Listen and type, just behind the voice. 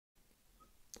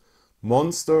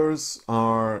Monsters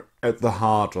are at the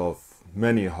heart of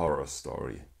many horror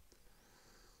stories.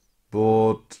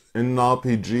 But in an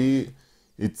RPG,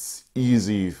 it's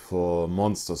easy for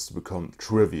monsters to become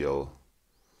trivial.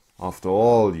 After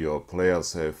all, your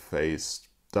players have faced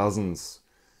dozens,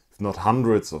 if not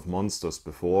hundreds of monsters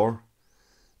before,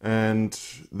 and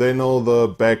they know the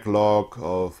backlog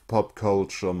of pop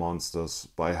culture monsters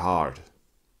by heart.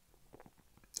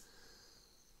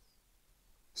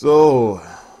 So,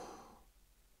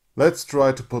 let's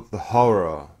try to put the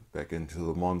horror back into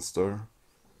the monster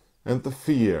and the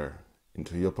fear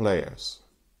into your players.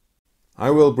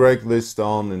 I will break this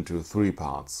down into three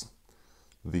parts: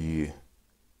 the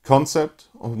concept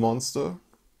of a monster,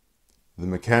 the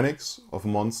mechanics of a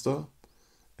monster,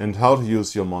 and how to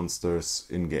use your monsters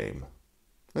in-game.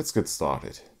 Let's get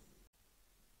started.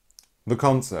 The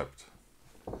concept.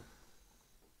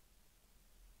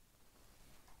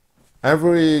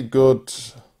 Every good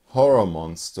horror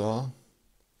monster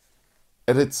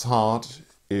at its heart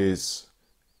is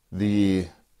the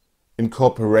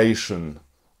incorporation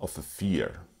of a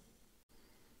fear.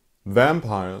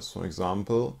 Vampires, for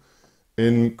example,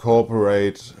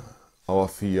 incorporate our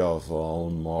fear of our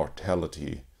own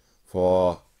mortality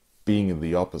for being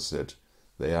the opposite.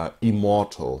 They are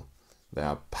immortal, they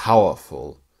are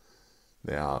powerful,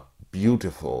 they are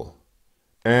beautiful,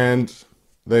 and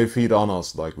they feed on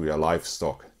us like we are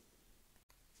livestock.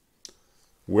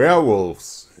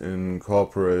 Werewolves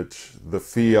incorporate the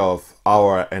fear of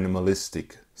our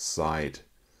animalistic side,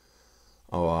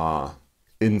 our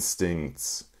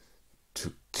instincts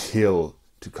to kill,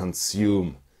 to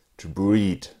consume, to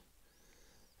breed,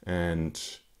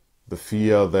 and the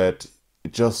fear that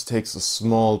it just takes a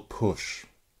small push,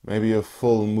 maybe a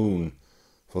full moon,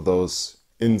 for those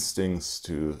instincts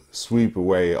to sweep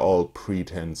away all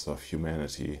pretense of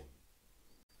humanity.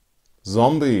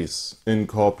 Zombies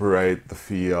incorporate the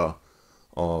fear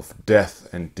of death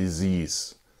and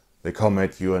disease. They come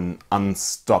at you an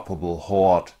unstoppable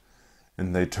horde,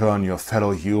 and they turn your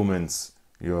fellow humans,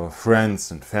 your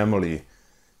friends and family,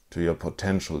 to your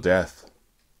potential death.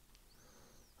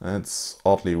 That's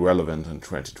oddly relevant in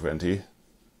 2020.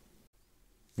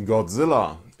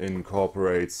 Godzilla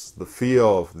incorporates the fear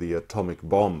of the atomic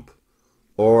bomb,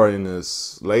 or in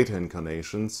his later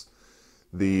incarnations,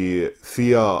 the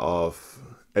fear of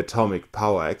atomic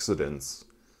power accidents,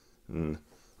 an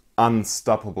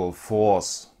unstoppable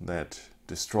force that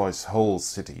destroys whole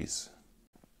cities.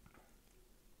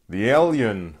 The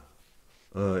alien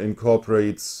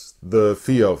incorporates the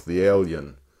fear of the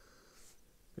alien.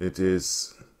 It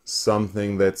is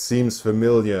something that seems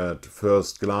familiar at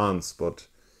first glance, but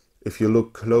if you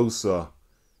look closer,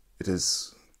 it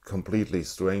is completely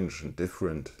strange and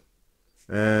different.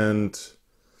 And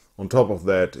on top of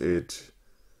that, it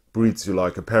breeds you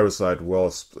like a parasite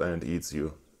wasp and eats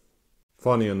you.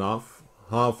 Funny enough,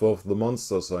 half of the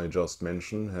monsters I just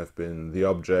mentioned have been the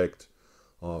object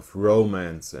of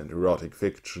romance and erotic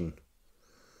fiction.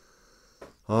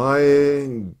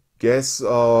 I guess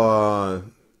our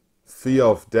fear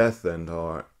of death and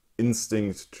our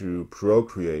instinct to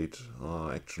procreate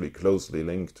are actually closely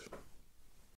linked.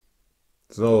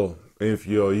 So, if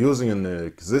you're using an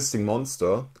existing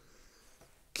monster,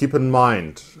 keep in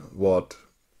mind what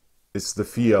is the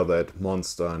fear that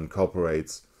monster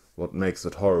incorporates, what makes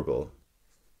it horrible.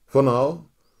 For now,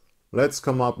 let's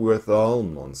come up with our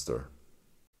own monster.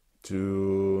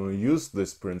 To use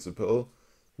this principle,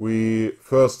 we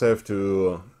first have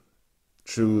to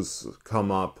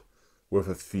come up with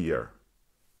a fear.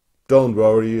 Don't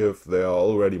worry if there are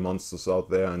already monsters out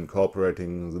there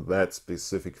incorporating that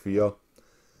specific fear.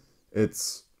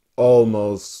 It's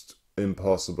almost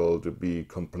impossible to be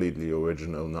completely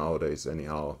original nowadays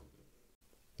anyhow.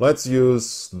 Let's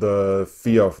use the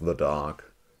fear of the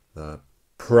dark, the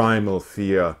primal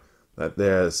fear that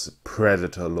there's a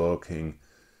predator lurking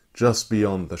just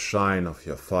beyond the shine of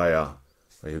your fire,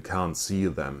 where you can't see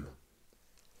them.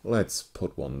 Let's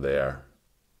put one there.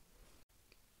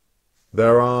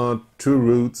 There are two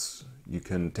routes you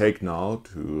can take now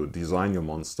to design your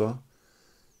monster.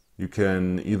 You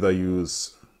can either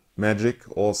use magic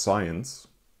or science.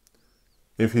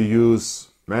 If you use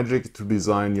magic to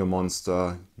design your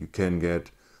monster, you can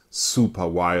get super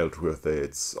wild with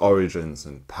its origins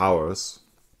and powers.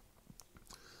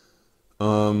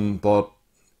 But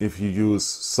if you use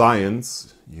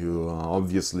science, you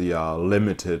obviously are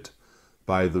limited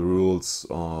by the rules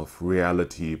of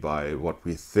reality, by what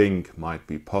we think might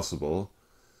be possible.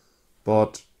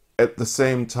 But at the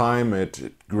same time,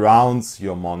 it grounds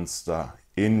your monster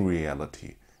in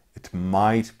reality. It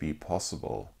might be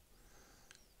possible.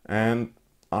 And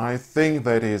I think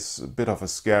that is a bit of a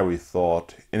scary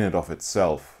thought in and of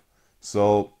itself.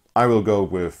 So I will go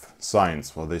with science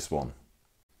for this one.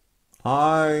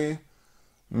 I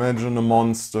imagine a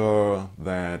monster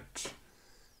that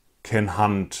can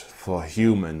hunt for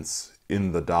humans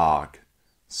in the dark.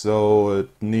 So it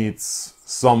needs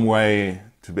some way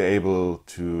to be able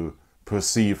to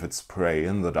perceive its prey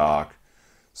in the dark.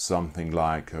 Something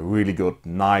like a really good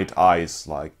night eyes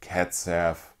like cats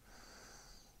have.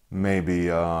 Maybe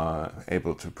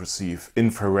able to perceive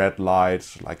infrared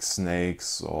light like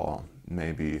snakes, or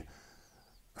maybe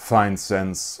fine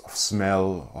sense of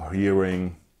smell or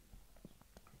hearing.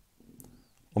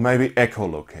 Or maybe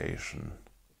echolocation.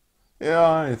 Yeah,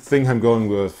 I think I'm going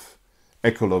with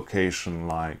echolocation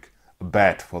like a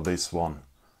bat for this one.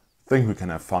 I think we can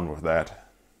have fun with that.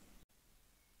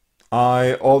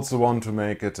 I also want to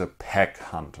make it a pack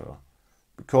hunter,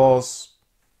 because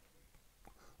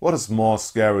what is more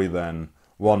scary than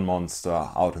one monster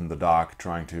out in the dark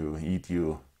trying to eat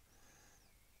you?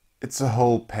 It's a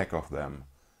whole pack of them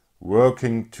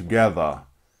working together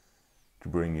to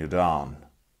bring you down.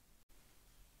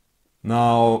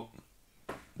 Now,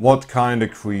 what kind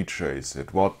of creature is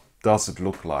it? What does it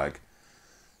look like?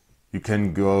 You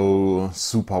can go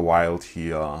super wild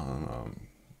here,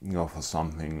 for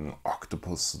something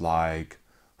octopus-like,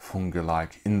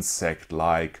 fungi-like,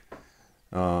 insect-like.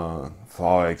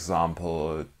 For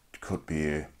example, it could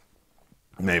be,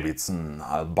 maybe it's an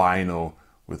albino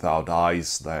without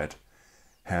eyes that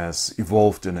has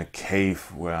evolved in a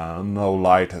cave where no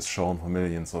light has shone for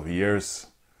millions of years.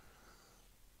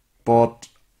 But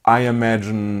I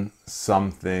imagine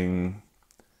something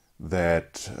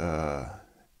that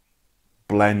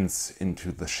blends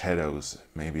into the shadows.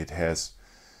 Maybe it has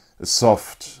a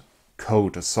soft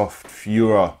coat, a soft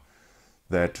fur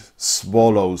that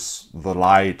swallows the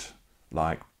light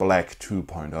like Black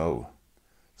 2.0.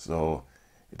 So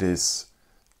it is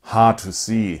hard to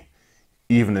see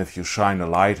even if you shine a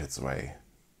light its way.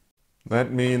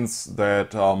 That means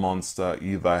that our monster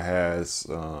either has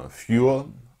fur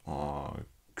or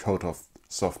coat of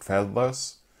soft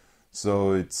feathers,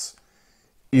 so it's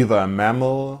either a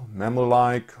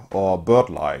mammal-like or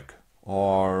bird-like,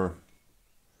 or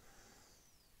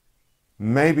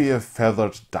maybe a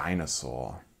feathered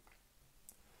dinosaur.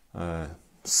 A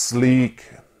sleek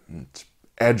and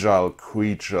agile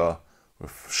creature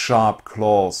with sharp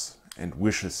claws and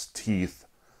vicious teeth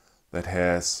that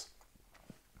has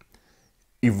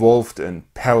evolved in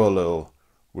parallel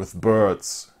with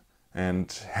birds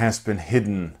and has been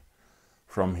hidden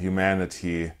from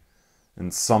humanity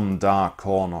in some dark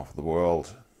corner of the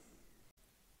world.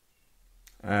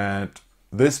 At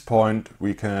this point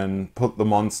we can put the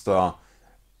monster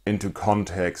into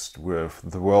context with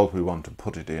the world we want to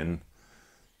put it in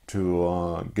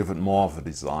to give it more of a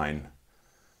design.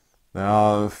 There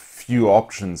are a few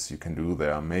options you can do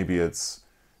there. Maybe it's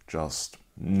just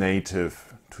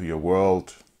native to your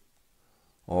world,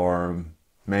 or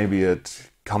maybe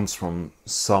it comes from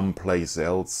someplace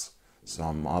else,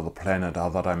 some other planet,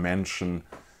 other dimension.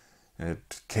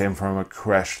 It came from a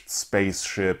crashed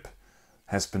spaceship,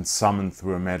 has been summoned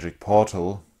through a magic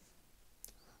portal.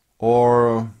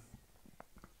 Or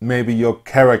maybe your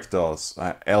characters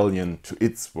are alien to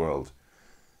its world.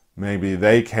 Maybe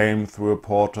they came through a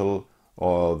portal,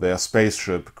 or their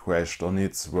spaceship crashed on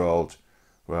its world,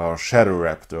 where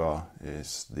Shadowraptor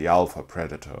is the alpha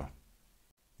predator.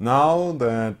 Now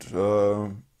that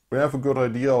we have a good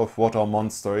idea of what our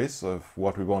monster is, of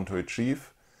what we want to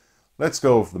achieve, let's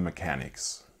go with the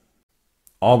mechanics.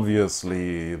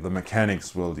 Obviously, the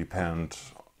mechanics will depend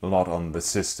a lot on the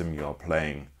system you are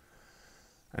playing.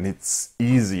 And it's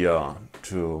easier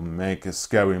to make a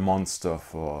scary monster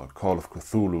for Call of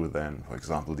Cthulhu than, for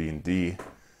example, D&D,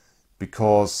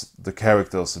 because the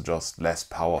characters are just less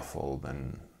powerful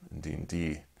than in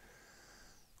D&D.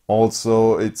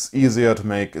 Also, it's easier to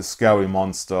make a scary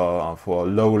monster for a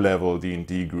low-level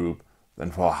D&D group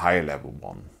than for a high-level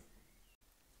one.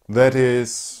 That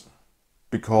is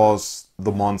because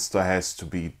the monster has to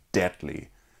be deadly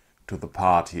to the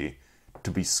party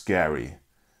to be scary.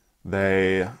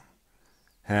 They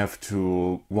have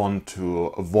to want to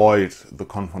avoid the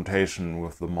confrontation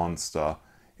with the monster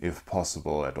if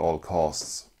possible at all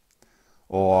costs.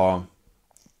 Or,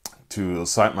 to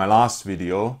cite my last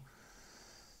video,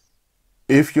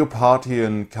 if your party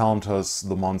encounters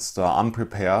the monster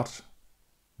unprepared,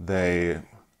 they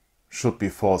should be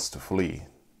forced to flee.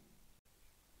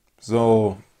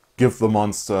 So give the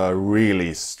monster a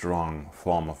really strong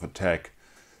form of attack.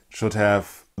 It should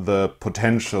have the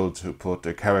potential to put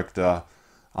a character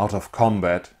out of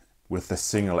combat with a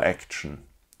single action.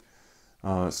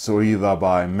 So either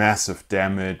by massive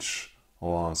damage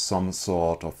or some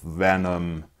sort of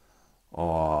venom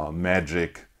or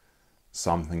magic,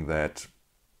 something that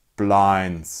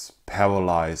blinds,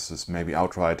 paralyzes, maybe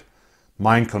outright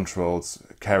mind controls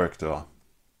a character.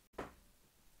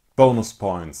 Bonus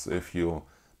points if you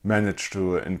manage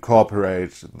to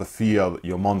incorporate the fear that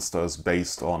your monster is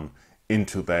based on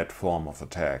into that form of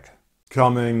attack.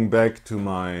 Coming back to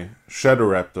my Shadow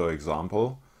Raptor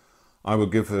example, I will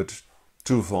give it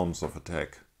two forms of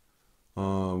attack.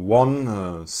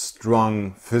 One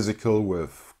strong physical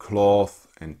with claws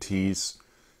and teeth,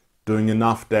 doing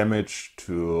enough damage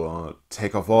to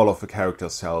take off all of the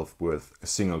character's health with a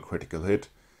single critical hit,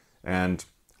 and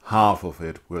half of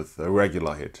it with a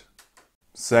regular hit.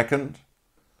 Second,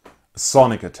 a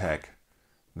sonic attack.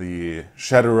 The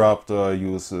Shadow Raptor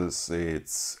uses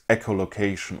its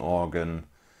echolocation organ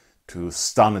to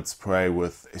stun its prey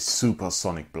with a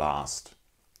supersonic blast.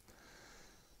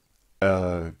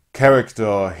 A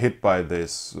character hit by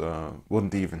this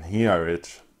wouldn't even hear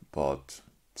it, but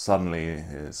suddenly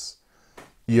his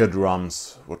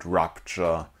eardrums would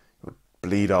rupture, he would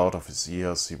bleed out of his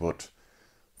ears, he would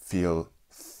feel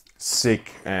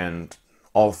sick and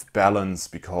off balance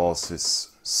because his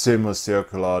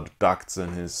semicircular ducts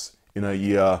in his inner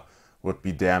ear would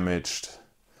be damaged,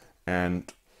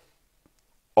 and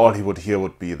all he would hear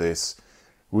would be this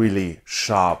really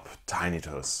sharp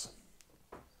tinnitus.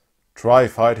 Try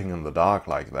fighting in the dark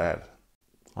like that.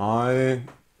 I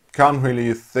can't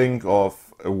really think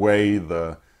of a way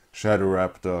the Shadow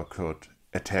Raptor could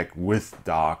attack with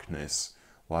darkness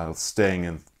while staying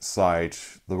inside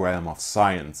the realm of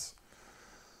science.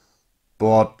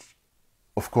 But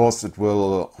of course it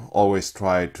will always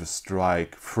try to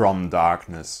strike from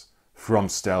darkness, from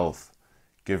stealth,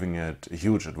 giving it a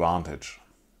huge advantage.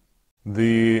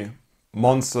 The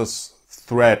monster's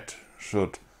threat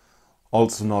should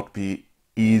also not be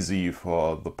easy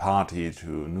for the party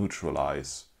to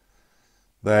neutralize.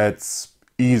 That's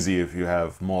easy if you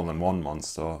have more than one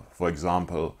monster. For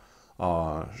example,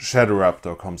 Shadow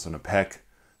Raptor comes in a pack,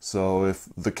 so if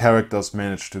the characters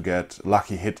manage to get a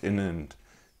lucky hit in and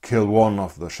kill one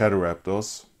of the Shadow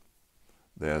Raptors,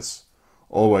 there's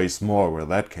always more where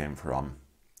that came from.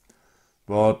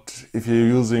 But if you're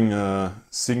using a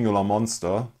singular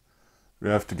monster, you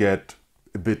have to get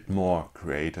a bit more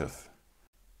creative.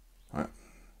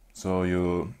 So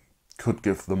you could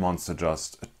give the monster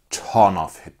just a ton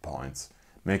of hit points,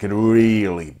 make it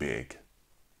really big.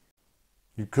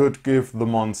 You could give the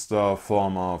monster a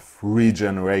form of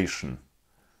regeneration.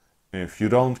 If you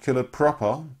don't kill it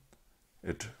proper,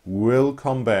 it will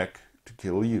come back to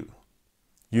kill you.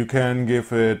 You can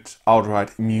give it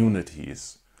outright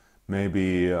immunities.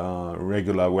 Maybe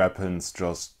regular weapons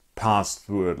just pass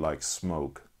through it like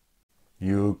smoke.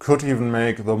 You could even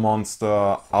make the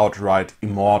monster outright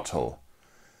immortal,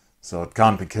 so it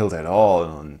can't be killed at all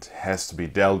and has to be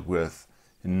dealt with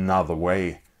in another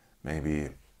way. Maybe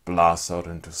blast out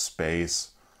into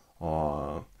space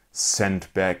or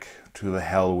sent back to the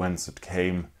hell whence it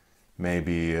came.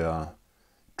 Maybe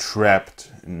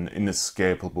trapped in an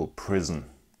inescapable prison.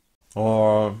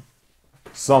 Or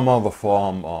some other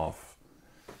form of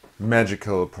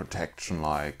magical protection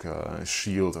like a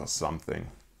shield or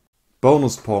something.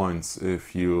 Bonus points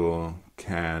if you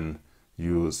can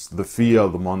use the fear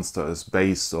the monster is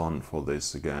based on for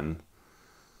this again.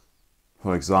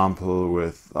 For example,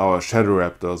 with our Shadow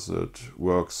Raptors it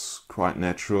works quite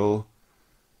natural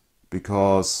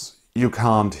because you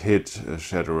can't hit a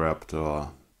Shadow Raptor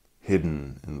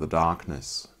hidden in the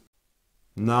darkness.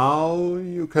 Now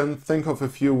you can think of a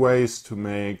few ways to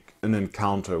make an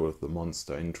encounter with the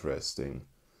monster interesting.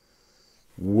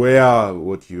 Where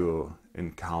would you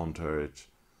encounter it?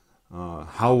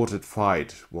 How would it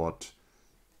fight? What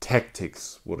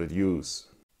tactics would it use?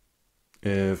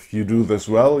 If you do this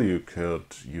well, you could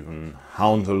even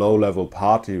hound a low-level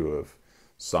party with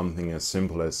something as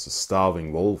simple as a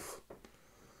starving wolf.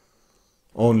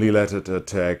 Only let it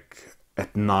attack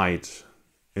at night,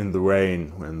 in the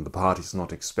rain, when the party's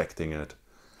not expecting it.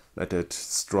 Let it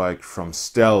strike from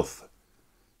stealth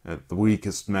at the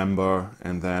weakest member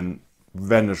and then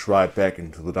vanish right back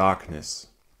into the darkness.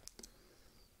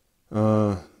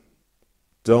 Don't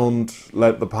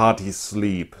let the party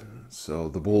sleep, so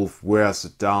the wolf wears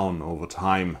it down over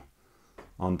time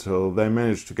until they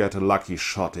manage to get a lucky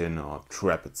shot in or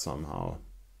trap it somehow.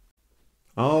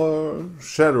 Our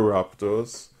Shadow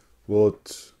Raptors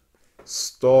would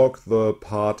stalk the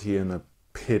party in a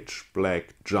pitch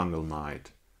black jungle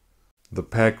night. The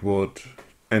pack would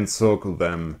encircle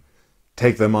them,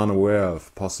 take them unaware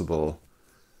if possible.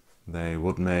 They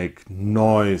would make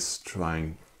noise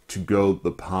trying to goad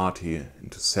the party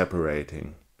into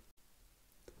separating.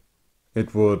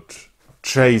 It would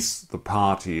chase the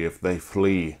party if they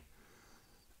flee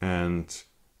and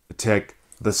attack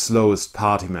the slowest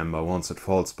party member once it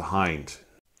falls behind.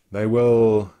 They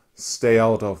will stay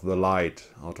out of the light,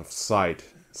 out of sight,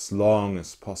 as long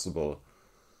as possible,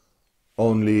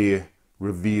 only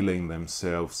revealing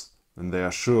themselves when they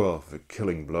are sure of a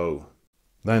killing blow.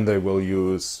 Then they will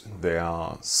use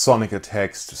their sonic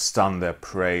attacks to stun their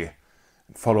prey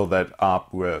and follow that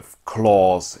up with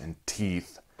claws and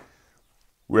teeth,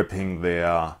 ripping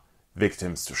their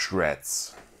victims to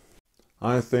shreds.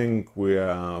 I think we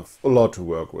have a lot to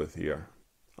work with here.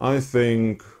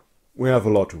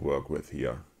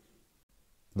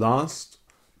 Last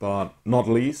but not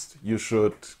least, you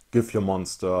should give your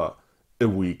monster a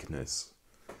weakness.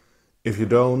 If you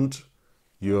don't,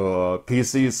 your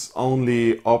PC's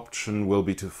only option will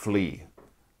be to flee.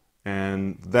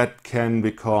 And that can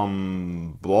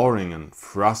become boring and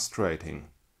frustrating.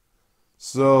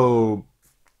 So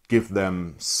give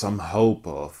them some hope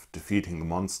of defeating the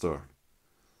monster.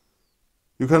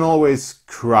 You can always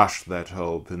crush that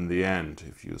hope in the end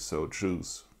if you so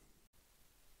choose.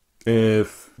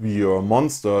 If your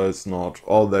monster is not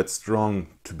all that strong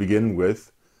to begin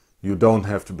with, you don't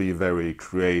have to be very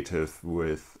creative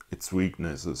with its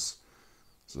weaknesses.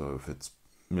 So if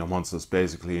your monster is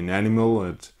basically an animal,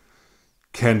 it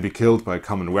can be killed by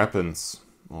common weapons,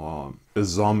 or a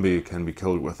zombie can be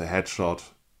killed with a headshot.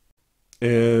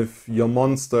 If your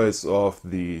monster is of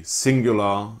the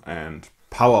singular and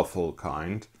powerful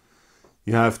kind,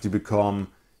 you have to become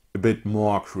a bit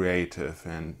more creative,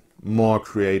 and more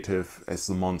creative as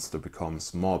the monster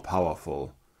becomes more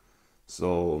powerful.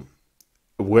 So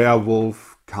a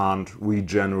werewolf can't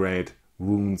regenerate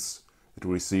wounds it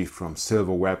received from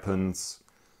silver weapons.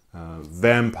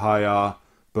 Vampire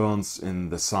burns in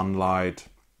the sunlight.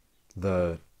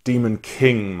 The Demon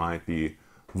King might be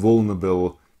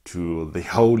vulnerable to the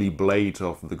holy blade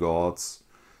of the gods.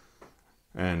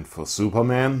 And for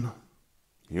Superman,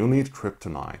 you need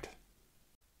kryptonite.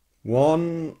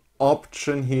 One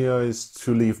option here is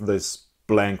to leave this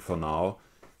blank for now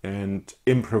and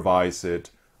improvise it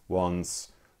once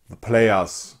the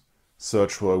players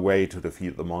search for a way to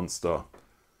defeat the monster.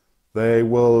 They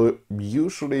will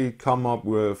usually come up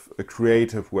with a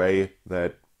creative way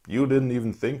that you didn't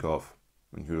even think of,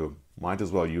 and you might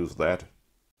as well use that.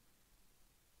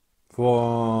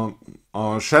 For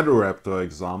our Shadowraptor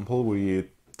example, we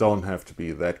don't have to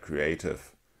be that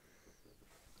creative.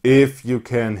 If you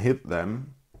can hit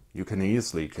them, you can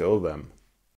easily kill them.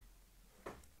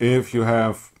 If you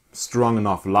have strong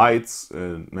enough lights,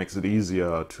 it makes it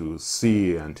easier to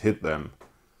see and hit them.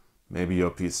 Maybe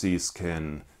your PCs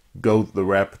can goad the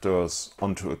raptors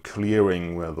onto a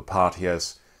clearing where the party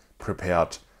has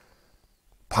prepared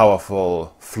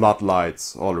powerful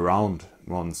floodlights all around.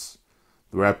 Once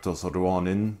the raptors are drawn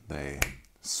in, they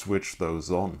switch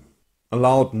those on. A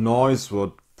loud noise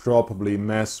would probably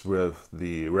mess with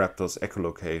the raptors'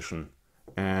 echolocation,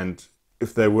 and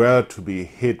if they were to be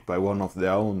hit by one of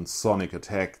their own sonic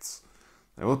attacks,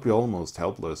 they would be almost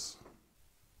helpless.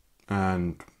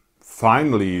 And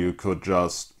finally, you could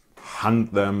just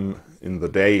hunt them in the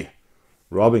day,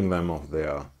 robbing them of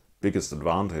their biggest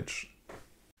advantage.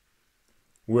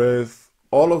 With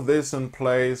all of this in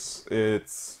place,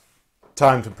 it's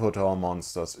time to put our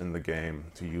monsters in the game,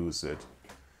 to use it.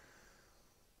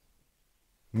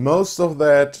 Most of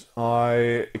that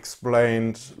I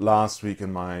explained last week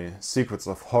in my Secrets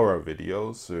of Horror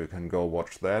video, so you can go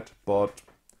watch that, but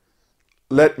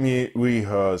let me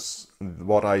rehearse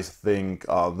what I think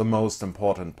are the most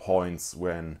important points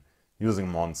when using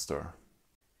Monster.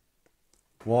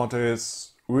 What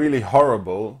is really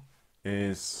horrible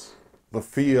is the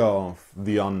fear of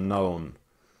the unknown.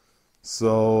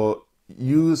 So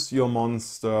use your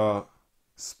monster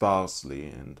sparsely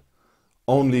and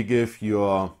only give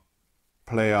your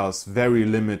players very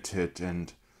limited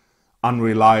and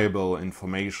unreliable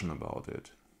information about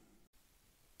it.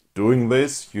 Doing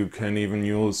this, you can even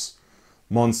use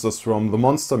monsters from the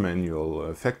monster manual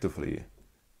effectively.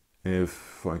 If,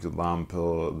 for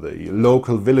example, the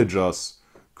local villagers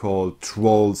call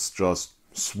trolls just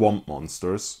swamp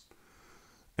monsters,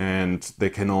 and they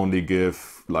can only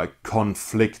give like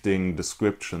conflicting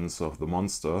descriptions of the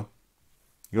monster,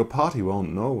 your party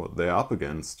won't know what they're up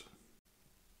against.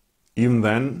 Even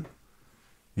then,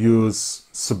 use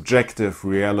subjective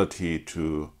reality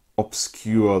to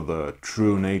obscure the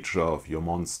true nature of your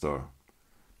monster.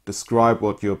 Describe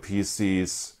what your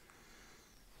PCs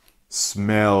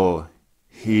smell,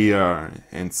 hear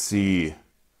and see,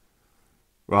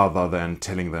 rather than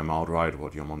telling them outright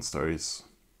what your monster is.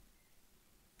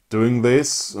 Doing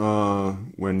this,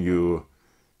 when you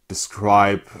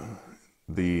describe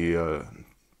the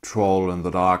troll in the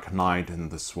dark night in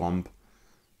the swamp,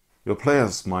 your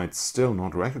players might still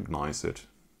not recognize it.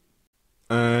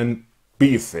 And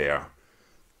be fair.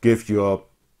 Give your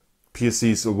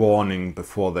PCs a warning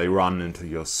before they run into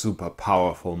your super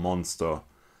powerful monster.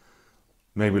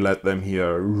 Maybe let them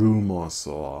hear rumors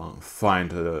or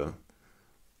find a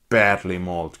badly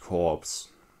mauled corpse.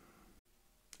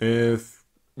 If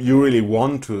you really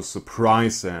want to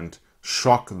surprise and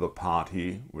shock the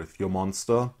party with your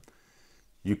monster,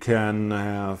 you can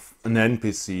have an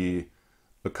NPC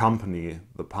accompany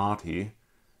the party,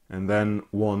 and then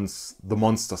once the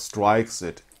monster strikes,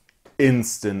 it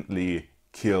instantly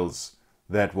kills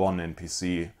that one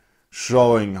NPC,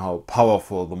 showing how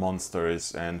powerful the monster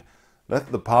is and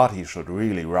that the party should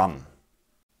really run.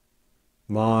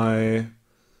 My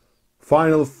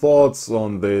final thoughts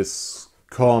on this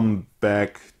come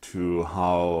back to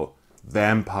how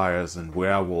vampires and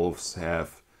werewolves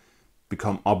have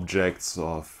become objects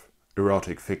of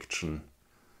erotic fiction.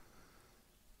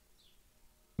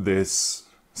 This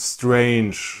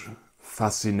strange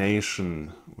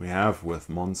fascination we have with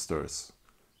monsters.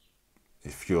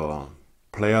 If your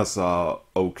players are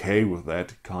okay with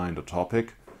that kind of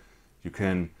topic, you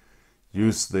can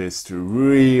use this to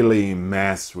really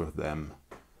mess with them,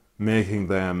 making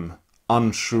them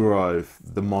unsure if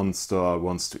the monster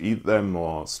wants to eat them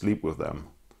or sleep with them.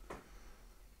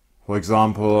 For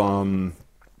example,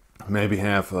 maybe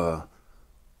have a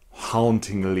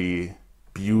hauntingly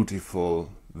beautiful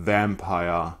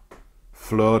vampire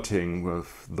flirting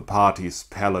with the party's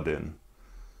paladin.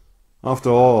 After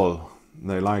all,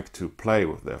 they like to play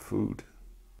with their food.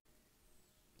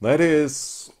 That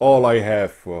is all I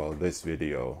have for this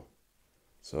video.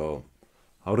 So,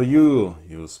 how do you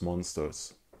use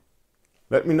monsters?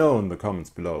 Let me know in the comments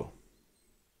below.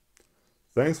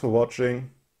 Thanks for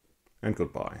watching and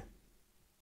goodbye.